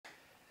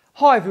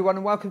Hi everyone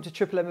and welcome to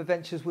Triple M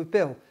Adventures with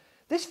Bill.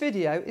 This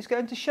video is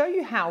going to show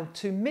you how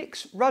to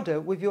mix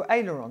rudder with your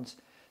ailerons.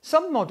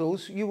 Some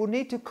models you will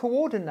need to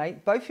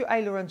coordinate both your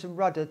ailerons and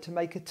rudder to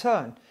make a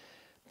turn.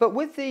 But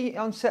with the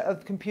onset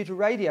of computer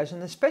radios,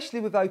 and especially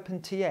with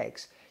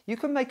OpenTX, you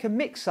can make a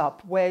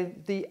mix-up where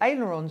the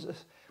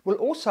ailerons will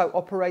also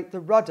operate the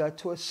rudder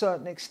to a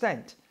certain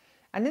extent.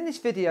 And in this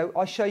video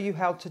I show you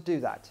how to do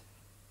that.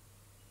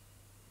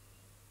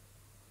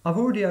 I've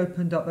already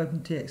opened up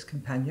OpenTX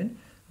Companion.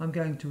 I'm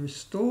going to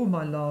restore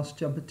my last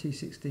jumper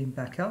T16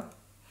 back up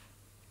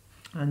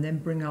and then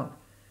bring up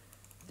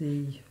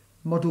the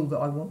model that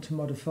I want to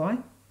modify.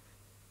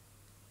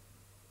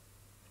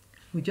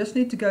 We just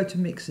need to go to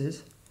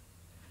Mixes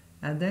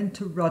and then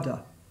to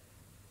Rudder.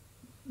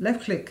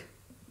 Left click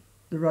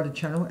the rudder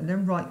channel and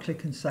then right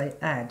click and say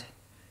Add.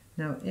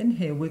 Now in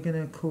here we're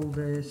going to call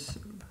this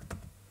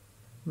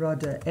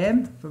Rudder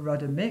M for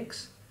Rudder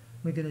Mix.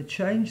 We're going to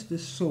change the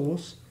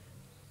source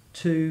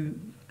to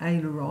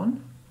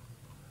Aileron.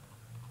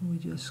 We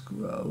just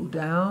scroll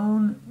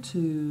down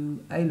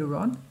to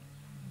Aileron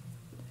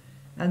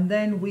and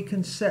then we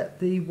can set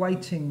the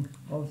weighting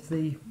of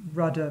the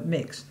rudder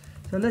mix.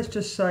 So let's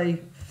just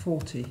say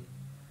 40.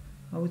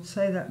 I would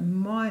say that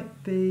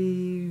might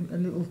be a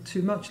little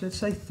too much. Let's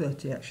say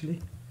 30 actually.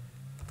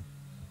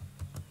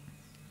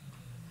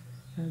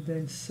 And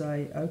then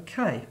say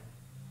OK.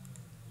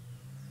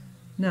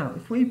 Now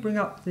if we bring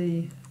up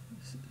the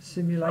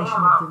simulation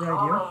of the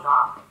radio,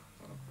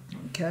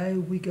 okay,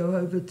 we go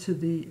over to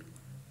the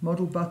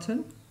model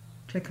button,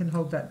 click and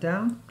hold that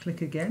down,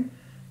 click again.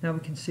 Now we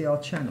can see our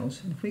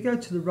channels. And if we go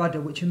to the rudder,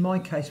 which in my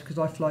case, because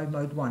I fly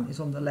mode 1, is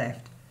on the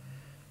left,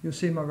 you'll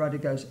see my rudder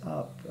goes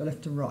up,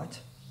 left and right.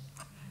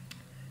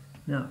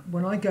 Now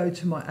when I go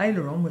to my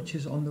aileron, which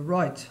is on the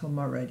right on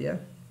my radio,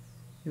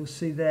 you'll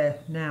see there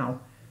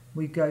now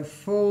we go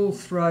full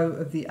throw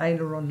of the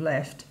aileron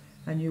left,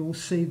 and you will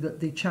see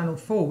that the channel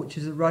 4, which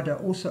is the rudder,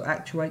 also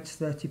actuates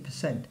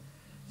 30%.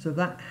 So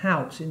that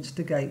helps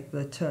instigate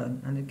the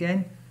turn. And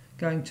again,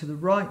 going to the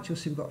right, you'll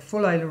see we've got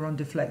full aileron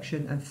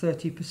deflection and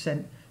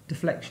 30%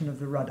 deflection of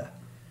the rudder,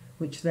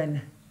 which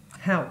then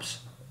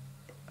helps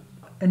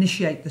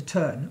initiate the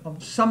turn.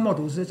 On some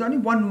models, there's only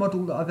one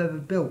model that I've ever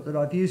built that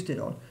I've used it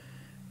on,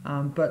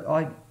 but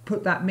I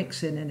put that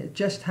mix in and it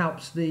just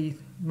helps the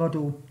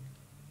model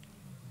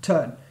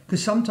turn,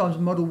 because sometimes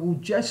the model will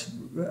just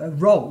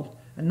roll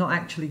and not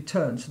actually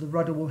turn, so the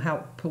rudder will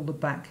help pull the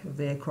back of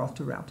the aircraft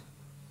around.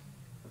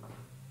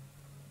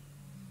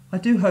 I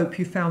do hope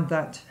you found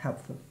that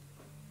helpful.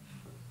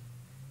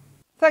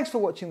 Thanks for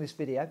watching this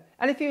video,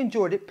 and if you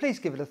enjoyed it, please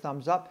give it a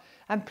thumbs up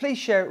and please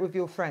share it with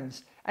your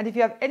friends. And if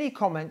you have any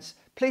comments,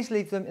 please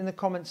leave them in the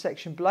comments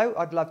section below.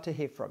 I'd love to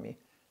hear from you.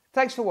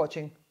 Thanks for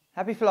watching.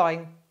 Happy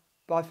flying.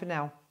 Bye for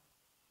now.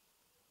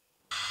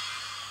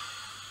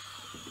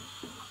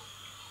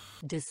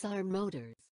 Disarm motors.